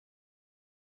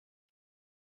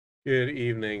Good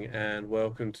evening and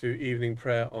welcome to evening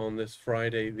prayer on this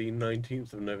Friday, the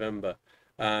 19th of November.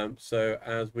 So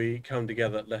as we come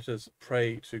together, let us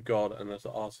pray to God and let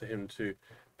us ask for Him to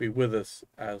be with us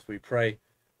as we pray.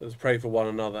 Let us pray for one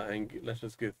another and let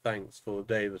us give thanks for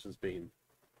the day that has been.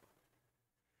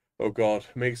 O God,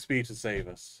 make speed to save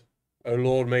us. O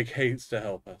Lord, make haste to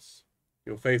help us.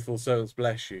 Your faithful servants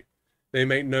bless you. They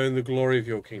make known the glory of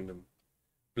your kingdom.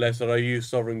 Blessed are you,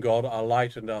 sovereign God, our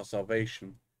light and our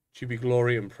salvation. To be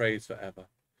glory and praise forever.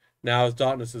 Now as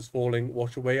darkness is falling,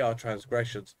 wash away our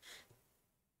transgressions.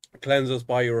 Cleanse us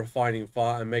by your refining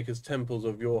fire and make us temples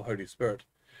of your Holy Spirit.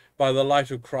 By the light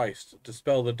of Christ,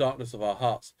 dispel the darkness of our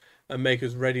hearts and make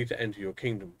us ready to enter your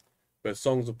kingdom, where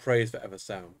songs of praise forever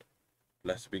sound.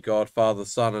 Blessed be God, Father,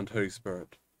 Son, and Holy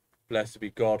Spirit. Blessed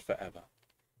be God forever.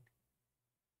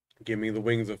 Give me the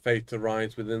wings of faith to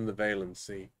rise within the veil and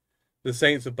see the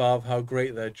saints above, how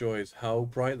great their joys, how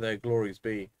bright their glories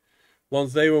be.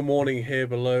 Once they were mourning here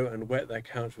below and wet their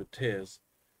couch with tears.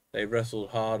 They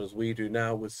wrestled hard as we do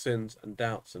now with sins and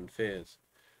doubts and fears.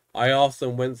 I asked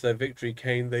them whence their victory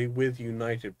came. They with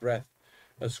united breath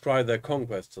ascribed their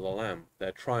conquest to the Lamb,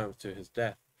 their triumph to his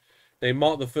death. They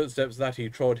marked the footsteps that he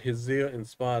trod, his zeal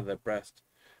inspired their breast,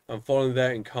 and following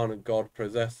their incarnate God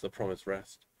possessed the promised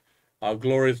rest. Our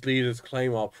glorious leaders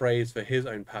claim our praise for his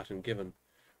own pattern given,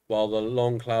 while the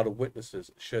long cloud of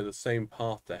witnesses show the same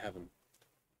path to heaven.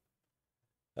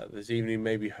 That this evening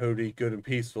may be holy, good, and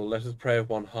peaceful, let us pray with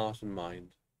one heart and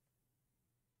mind.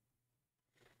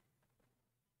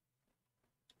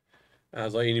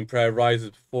 As our evening prayer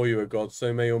rises before you, O God,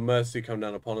 so may your mercy come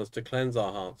down upon us to cleanse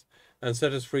our hearts and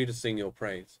set us free to sing your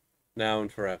praise, now and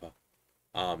forever.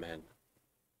 Amen.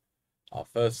 Our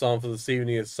first psalm for this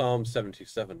evening is Psalm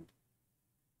 77.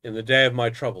 In the day of my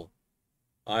trouble,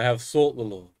 I have sought the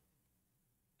Lord.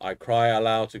 I cry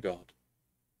aloud to God.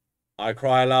 I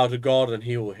cry aloud to God, and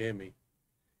he will hear me.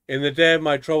 In the day of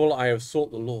my trouble I have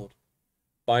sought the Lord.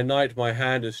 By night my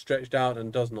hand is stretched out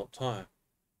and does not tire.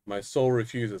 My soul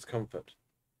refuses comfort.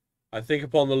 I think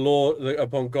upon the Lord,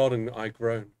 upon God, and I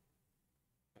groan.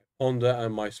 I ponder,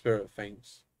 and my spirit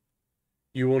faints.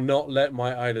 You will not let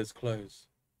my eyelids close.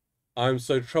 I am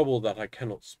so troubled that I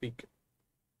cannot speak.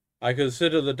 I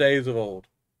consider the days of old.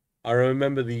 I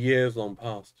remember the years long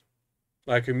past.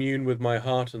 I commune with my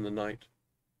heart in the night.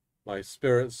 My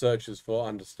spirit searches for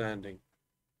understanding.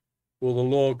 Will the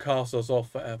Lord cast us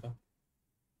off forever?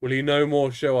 Will he no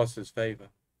more show us his favour?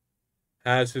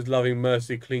 Has his loving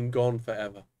mercy clean gone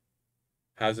forever?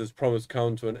 Has his promise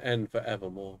come to an end for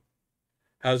evermore?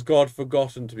 Has God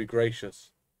forgotten to be gracious?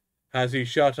 Has he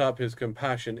shut up his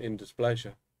compassion in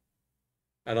displeasure?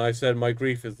 And I said, my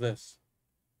grief is this,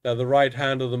 that the right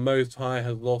hand of the Most High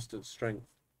has lost its strength.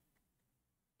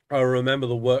 I will remember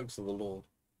the works of the Lord,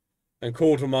 and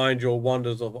call to mind your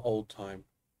wonders of old time.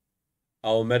 I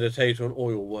will meditate on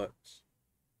all your works,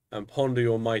 and ponder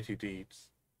your mighty deeds.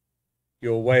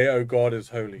 Your way, O God, is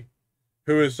holy.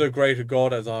 Who is so great a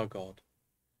God as our God?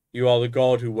 You are the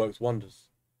God who works wonders,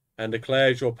 and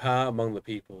declares your power among the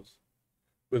peoples.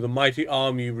 With a mighty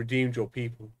arm you redeemed your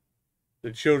people,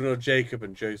 the children of Jacob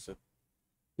and Joseph.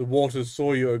 The waters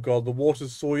saw you, O God, the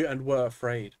waters saw you and were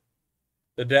afraid.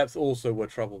 The depths also were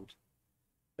troubled.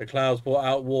 The clouds poured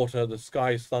out water, the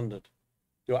skies thundered.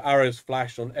 Your arrows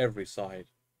flashed on every side.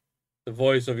 The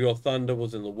voice of your thunder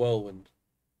was in the whirlwind.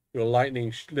 Your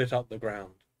lightning lit up the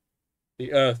ground.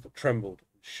 The earth trembled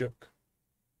and shook.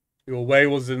 Your way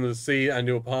was in the sea, and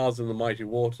your paths in the mighty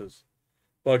waters.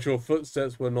 But your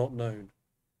footsteps were not known.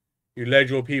 You led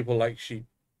your people like sheep,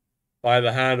 by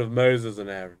the hand of Moses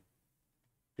and Aaron.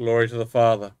 Glory to the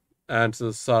Father, and to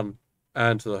the Son,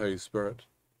 and to the Holy Spirit,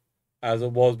 as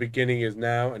it was beginning, is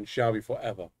now, and shall be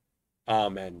forever.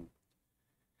 Amen.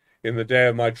 In the day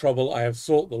of my trouble I have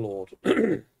sought the Lord.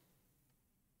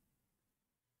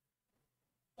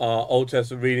 Our Old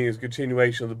Testament reading is a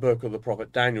continuation of the book of the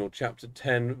prophet Daniel, chapter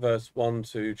 10, verse 1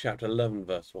 to chapter 11,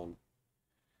 verse 1.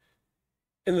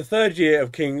 In the third year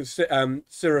of King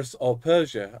Cyrus of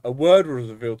Persia, a word was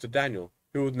revealed to Daniel,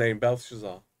 who was named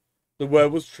Belshazzar. The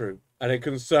word was true, and it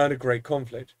concerned a great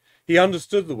conflict. He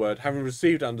understood the word, having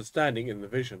received understanding in the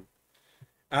vision.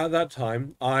 At that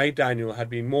time, I, Daniel, had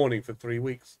been mourning for 3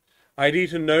 weeks. I had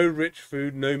eaten no rich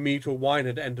food, no meat or wine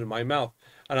had entered my mouth,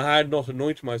 and I had not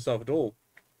anointed myself at all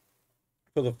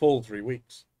for the full 3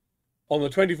 weeks. On the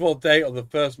 24th day of the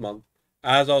first month,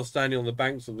 as I was standing on the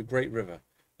banks of the great river,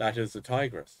 that is the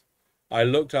Tigris, I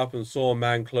looked up and saw a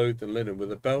man clothed in linen,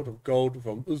 with a belt of gold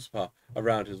from Uzzah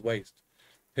around his waist.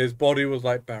 His body was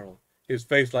like beryl, his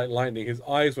face like lightning, his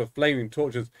eyes were flaming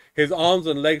torches, his arms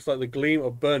and legs like the gleam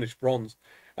of burnished bronze,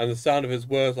 and the sound of his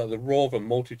words like the roar of a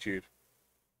multitude.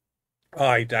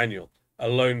 I, Daniel,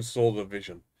 alone saw the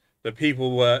vision. The people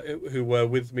who were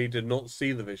with me did not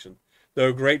see the vision, though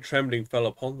a great trembling fell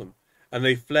upon them, and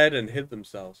they fled and hid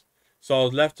themselves. So I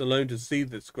was left alone to see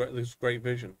this great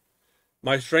vision.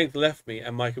 My strength left me,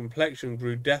 and my complexion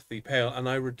grew deathly pale, and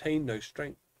I retained no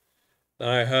strength. Then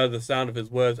I heard the sound of his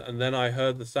words, and then I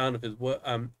heard the sound of his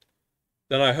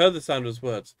Then I heard the sound of his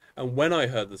words, and when I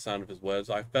heard the sound of his words,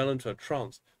 I fell into a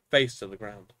trance, face to the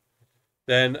ground.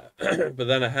 But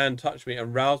then a hand touched me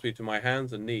and roused me to my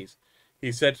hands and knees.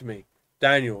 He said to me,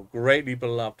 Daniel, greatly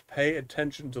beloved, pay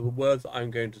attention to the words that I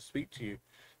am going to speak to you.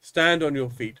 Stand on your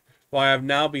feet, for I have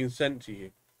now been sent to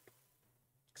you.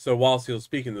 So whilst he was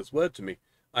speaking this word to me,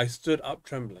 I stood up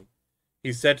trembling.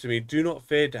 He said to me, Do not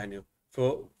fear, Daniel,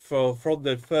 for from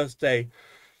the first day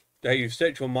that you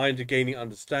set your mind to gaining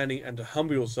understanding and to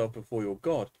humble yourself before your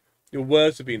God, your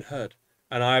words have been heard,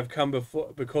 and I have come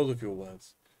because of your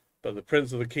words. But the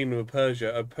prince of the kingdom of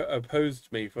Persia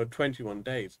opposed me for 21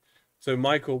 days. So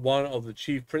Michael, one of the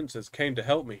chief princes, came to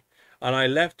help me, and I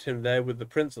left him there with the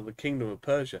prince of the kingdom of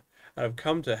Persia, and have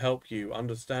come to help you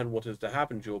understand what is to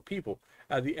happen to your people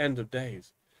at the end of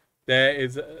days. There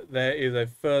is a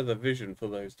further vision for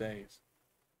those days.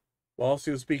 Whilst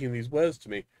he was speaking these words to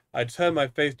me, I turned my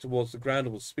face towards the ground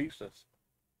and was speechless.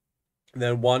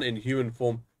 Then one in human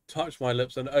form touched my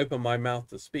lips and opened my mouth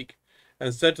to speak,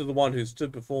 and said to the one who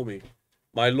stood before me,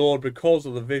 My Lord, because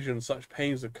of the vision such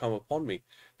pains have come upon me,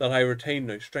 that I retain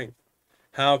no strength.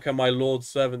 How can my Lord's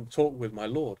servant talk with my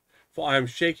Lord? For I am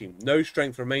shaking, no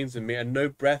strength remains in me, and no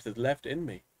breath is left in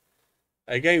me.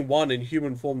 Again one in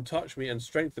human form touched me and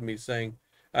strengthened me,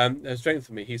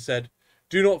 He said,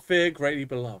 Do not fear, greatly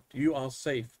beloved. You are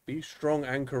safe. Be strong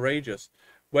and courageous.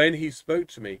 When he spoke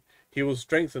to me, he was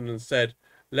strengthened and said,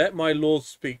 Let my Lord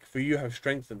speak, for you have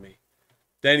strengthened me.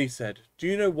 Then he said, Do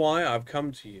you know why I have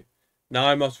come to you? Now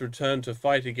I must return to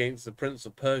fight against the prince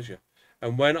of Persia,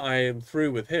 and when I am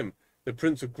through with him, the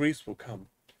prince of Greece will come.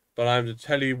 But I am to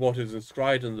tell you what is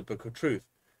inscribed in the book of truth.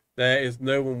 There is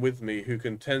no one with me who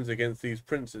contends against these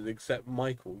princes except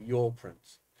Michael, your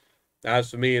prince.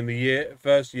 As for me, in the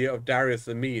first year of Darius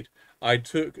the Mede, I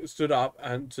stood up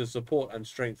to support and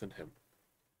strengthen him.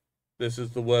 This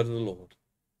is the word of the Lord.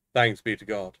 Thanks be to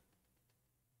God.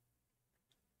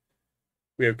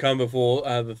 We have come before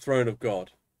the throne of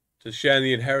God to share in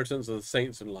the inheritance of the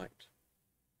saints in light.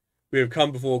 We have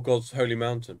come before God's holy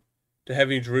mountain, to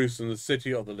heavenly Jerusalem, the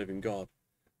city of the living God.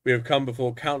 We have come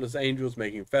before countless angels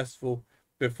making festival,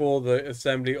 before the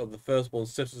assembly of the firstborn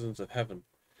citizens of heaven.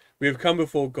 We have come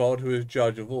before God, who is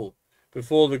judge of all,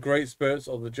 before the great spirits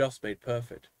of the just made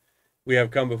perfect. We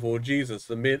have come before Jesus,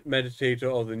 the meditator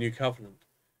of the new covenant.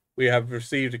 We have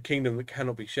received a kingdom that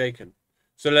cannot be shaken.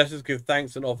 So let us give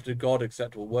thanks and offer to God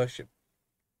acceptable worship,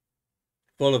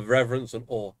 full of reverence and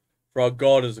awe, for our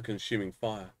God is a consuming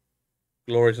fire.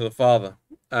 Glory to the Father,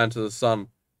 and to the Son,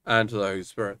 and to the Holy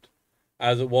Spirit,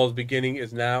 as it was beginning,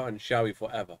 is now, and shall be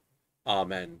forever.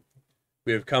 Amen.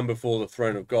 We have come before the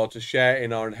throne of God to share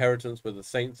in our inheritance with the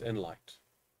saints in light.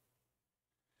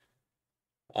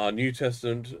 Our New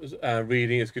Testament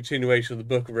reading is continuation of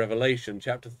the book of Revelation,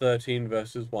 chapter 13,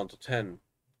 verses 1 to 10.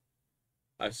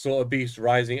 I saw a beast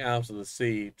rising out of the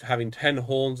sea, having 10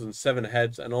 horns and 7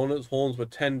 heads, and on its horns were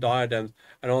 10 diadems,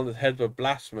 and on its heads were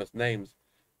blasphemous names.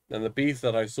 And the beast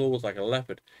that I saw was like a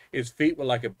leopard, his feet were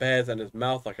like a bear's, and his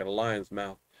mouth like a lion's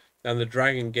mouth. And the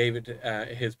dragon gave it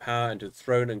his power and his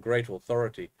throne and great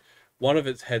authority. One of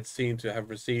its heads seemed to have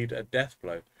received a death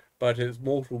blow, but its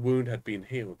mortal wound had been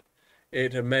healed.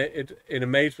 In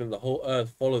amazement, the whole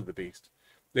earth followed the beast.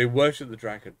 They worshipped the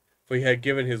dragon, for he had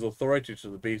given his authority to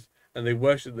the beast, and they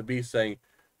worshipped the beast, saying,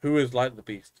 Who is like the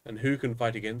beast, and who can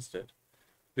fight against it?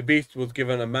 The beast was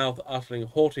given a mouth uttering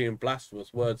haughty and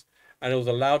blasphemous words, and it was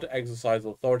allowed to exercise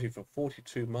authority for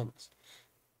 42 months.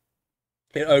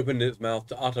 It opened its mouth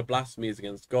to utter blasphemies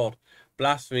against God,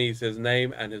 blasphemies his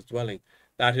name and his dwelling,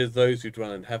 that is, those who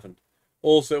dwell in heaven.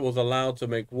 Also it was allowed to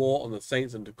make war on the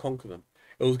saints and to conquer them.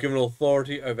 It was given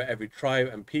authority over every tribe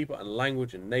and people and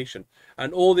language and nation,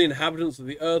 and all the inhabitants of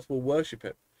the earth will worship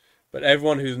it. But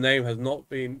everyone whose name has not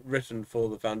been written for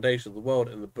the foundation of the world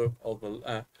in the book of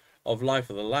life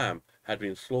of the Lamb had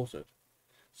been slaughtered.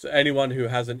 So anyone who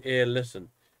has an ear, listen.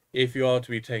 If you are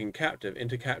to be taken captive,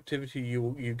 into captivity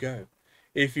you go.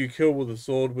 If you kill with the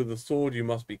sword you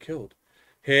must be killed.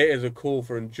 Here is a call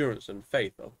for endurance and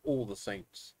faith of all the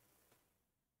saints.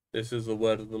 This is the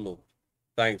word of the Lord.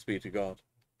 Thanks be to God.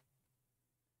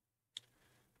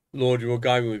 Lord, you will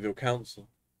guide me with your counsel,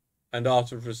 and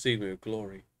afterwards receive me with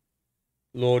glory.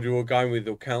 Lord, you will guide me with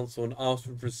your counsel, and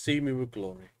afterwards receive me with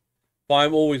glory. For I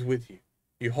am always with you.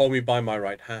 You hold me by my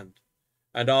right hand,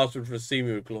 and afterwards receive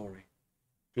me with glory.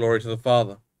 Glory to the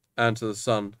Father, and to the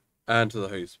Son, and to the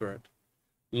Holy Spirit.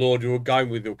 Lord, you will guide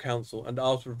me with your counsel, and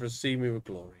afterward receive me with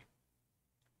glory.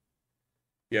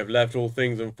 You have left all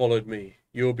things and followed me.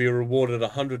 You will be rewarded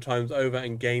 100 times over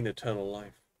and gain eternal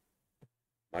life.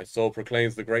 My soul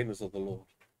proclaims the greatness of the Lord.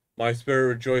 My spirit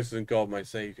rejoices in God, my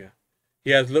Saviour.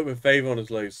 He has looked with favour on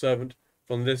his lowly servant.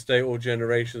 From this day all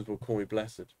generations will call me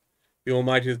blessed. The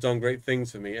Almighty has done great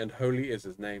things for me, and holy is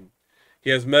his name. He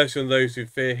has mercy on those who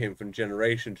fear him from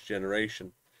generation to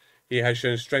generation. He has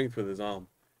shown strength with his arm,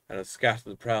 and has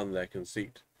scattered the proud in their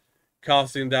conceit,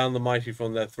 casting down the mighty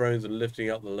from their thrones and lifting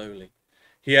up the lowly.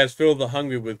 He has filled the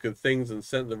hungry with good things and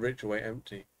sent the rich away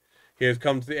empty. He has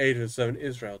come to the aid of his servant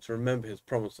Israel to remember his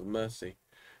promise of mercy,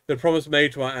 the promise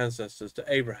made to our ancestors, to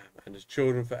Abraham and his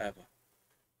children forever.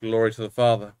 Glory to the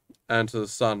Father, and to the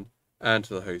Son, and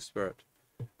to the Holy Spirit,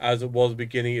 as it was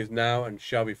beginning, is now, and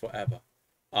shall be forever.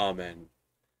 Amen.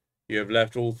 You have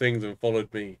left all things and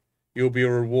followed me. You will be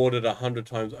rewarded 100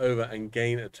 times over and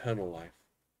gain eternal life.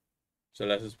 So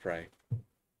let us pray.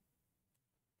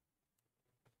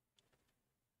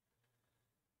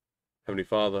 Heavenly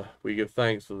Father, we give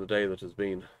thanks for the day that has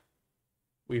been.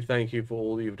 We thank you for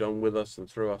all that you've done with us and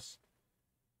through us.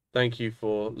 Thank you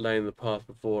for laying the path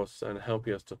before us and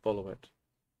helping us to follow it.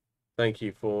 Thank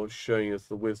you for showing us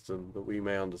the wisdom that we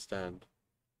may understand.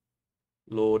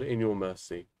 Lord, in your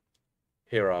mercy,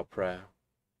 hear our prayer.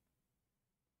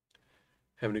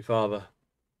 Heavenly Father,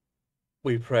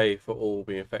 we pray for all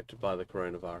being affected by the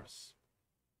coronavirus.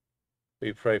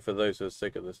 We pray for those who are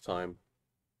sick at this time.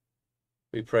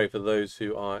 We pray for those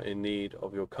who are in need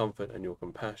of your comfort and your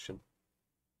compassion.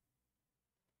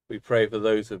 We pray for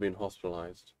those who have been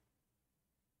hospitalized.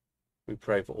 We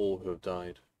pray for all who have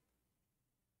died.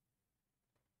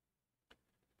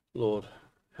 Lord,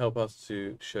 help us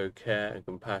to show care and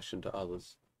compassion to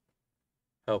others.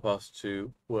 Help us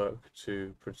to work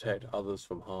to protect others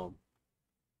from harm.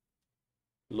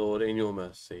 Lord, in your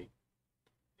mercy,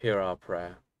 hear our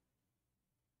prayer.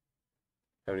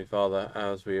 Heavenly Father,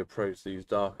 as we approach these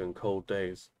dark and cold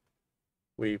days,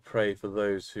 we pray for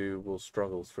those who will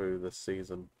struggle through this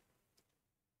season.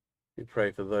 We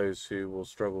pray for those who will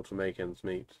struggle to make ends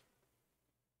meet,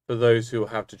 for those who will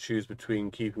have to choose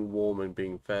between keeping warm and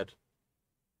being fed,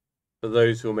 for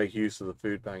those who will make use of the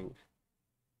food bank,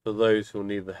 for those who will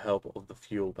need the help of the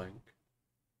fuel bank.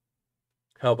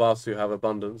 Help us to have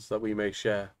abundance that we may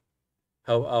share.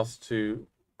 Help us to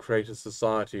create a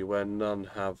society where none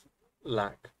have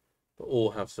lack, but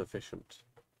all have sufficient.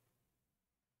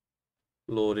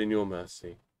 Lord, in your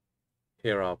mercy,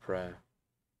 hear our prayer.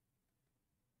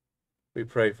 We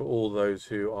pray for all those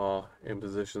who are in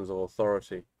positions of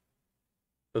authority,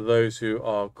 for those who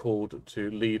are called to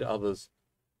lead others,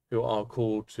 who are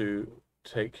called to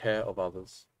take care of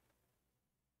others.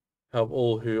 Help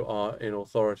all who are in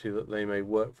authority that they may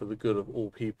work for the good of all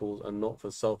peoples and not for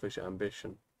selfish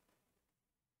ambition.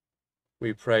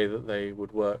 We pray that they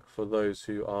would work for those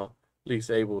who are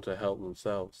least able to help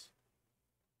themselves.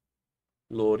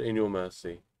 Lord, in your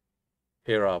mercy,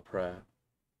 hear our prayer.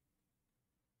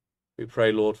 We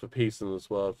pray, Lord, for peace in this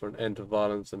world, for an end to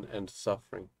violence and an end to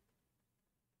suffering.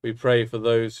 We pray for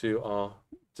those who are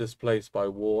displaced by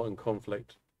war and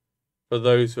conflict, for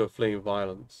those who are fleeing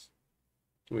violence.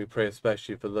 And we pray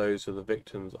especially for those who are the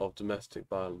victims of domestic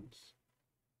violence.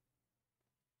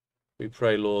 We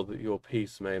pray, Lord, that your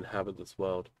peace may inhabit this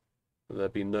world, that there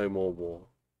be no more war.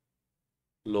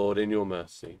 Lord, in your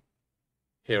mercy,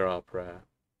 hear our prayer.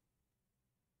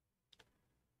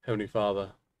 Heavenly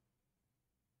Father,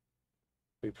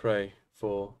 we pray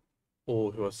for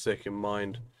all who are sick in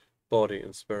mind, body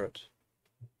and spirit.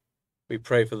 We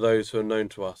pray for those who are known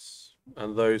to us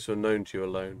and those who are known to you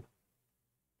alone.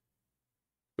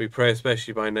 We pray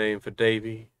especially by name for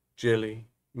Davy, Jilly,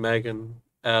 Megan,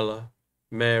 Ella,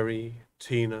 Mary,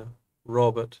 Tina,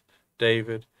 Robert,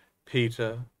 David,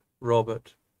 Peter,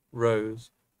 Robert,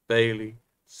 Rose, Bailey,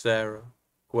 Sarah,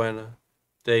 Gwenna,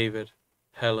 David,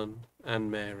 Helen, and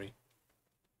Mary.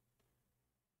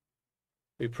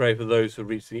 We pray for those who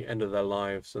reach the end of their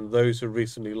lives and those who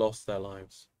recently lost their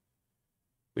lives.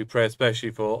 We pray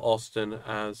especially for Austin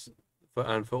and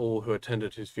for all who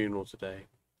attended his funeral today.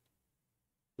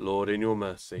 Lord, in your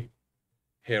mercy,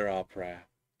 hear our prayer.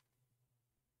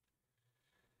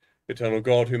 Eternal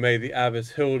God, who made the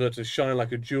Abbess Hilda to shine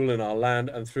like a jewel in our land,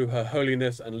 and through her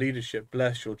holiness and leadership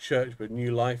bless your church with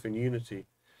new life and unity.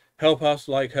 Help us,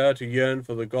 like her, to yearn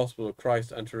for the gospel of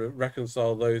Christ and to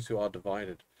reconcile those who are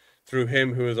divided, through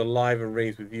him who is alive and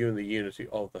reigns with you in the unity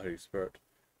of the Holy Spirit,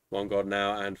 one God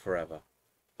now and forever.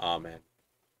 Amen.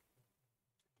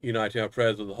 Uniting our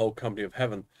prayers with the whole company of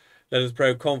heaven, let us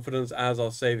pray with confidence as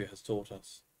our Saviour has taught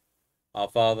us. Our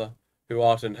Father, who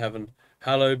art in heaven,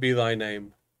 hallowed be thy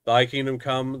name. Thy kingdom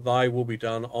come, thy will be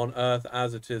done, on earth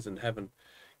as it is in heaven.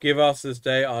 Give us this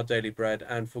day our daily bread,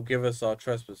 and forgive us our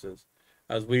trespasses,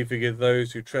 as we forgive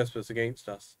those who trespass against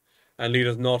us. And lead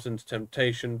us not into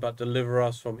temptation, but deliver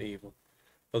us from evil.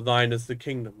 For thine is the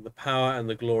kingdom, the power, and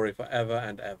the glory for ever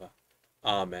and ever.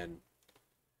 Amen.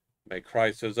 May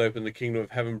Christ, who has opened the kingdom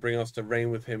of heaven, bring us to reign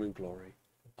with him in glory.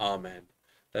 Amen.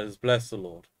 Let us bless the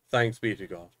Lord. Thanks be to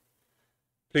God.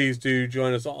 Please do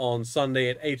join us on Sunday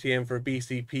at 8 a.m. for a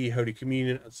BCP Holy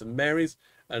Communion at St. Mary's.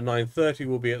 At 9:30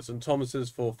 we'll be at St. Thomas's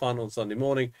for fun on Sunday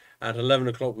morning. At 11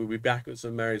 o'clock we'll be back at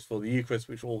St. Mary's for the Eucharist,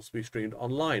 which will also be streamed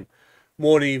online.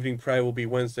 Morning evening prayer will be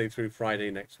Wednesday through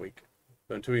Friday next week.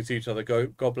 Until we see each other,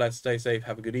 God bless, stay safe,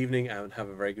 have a good evening, and have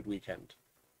a very good weekend.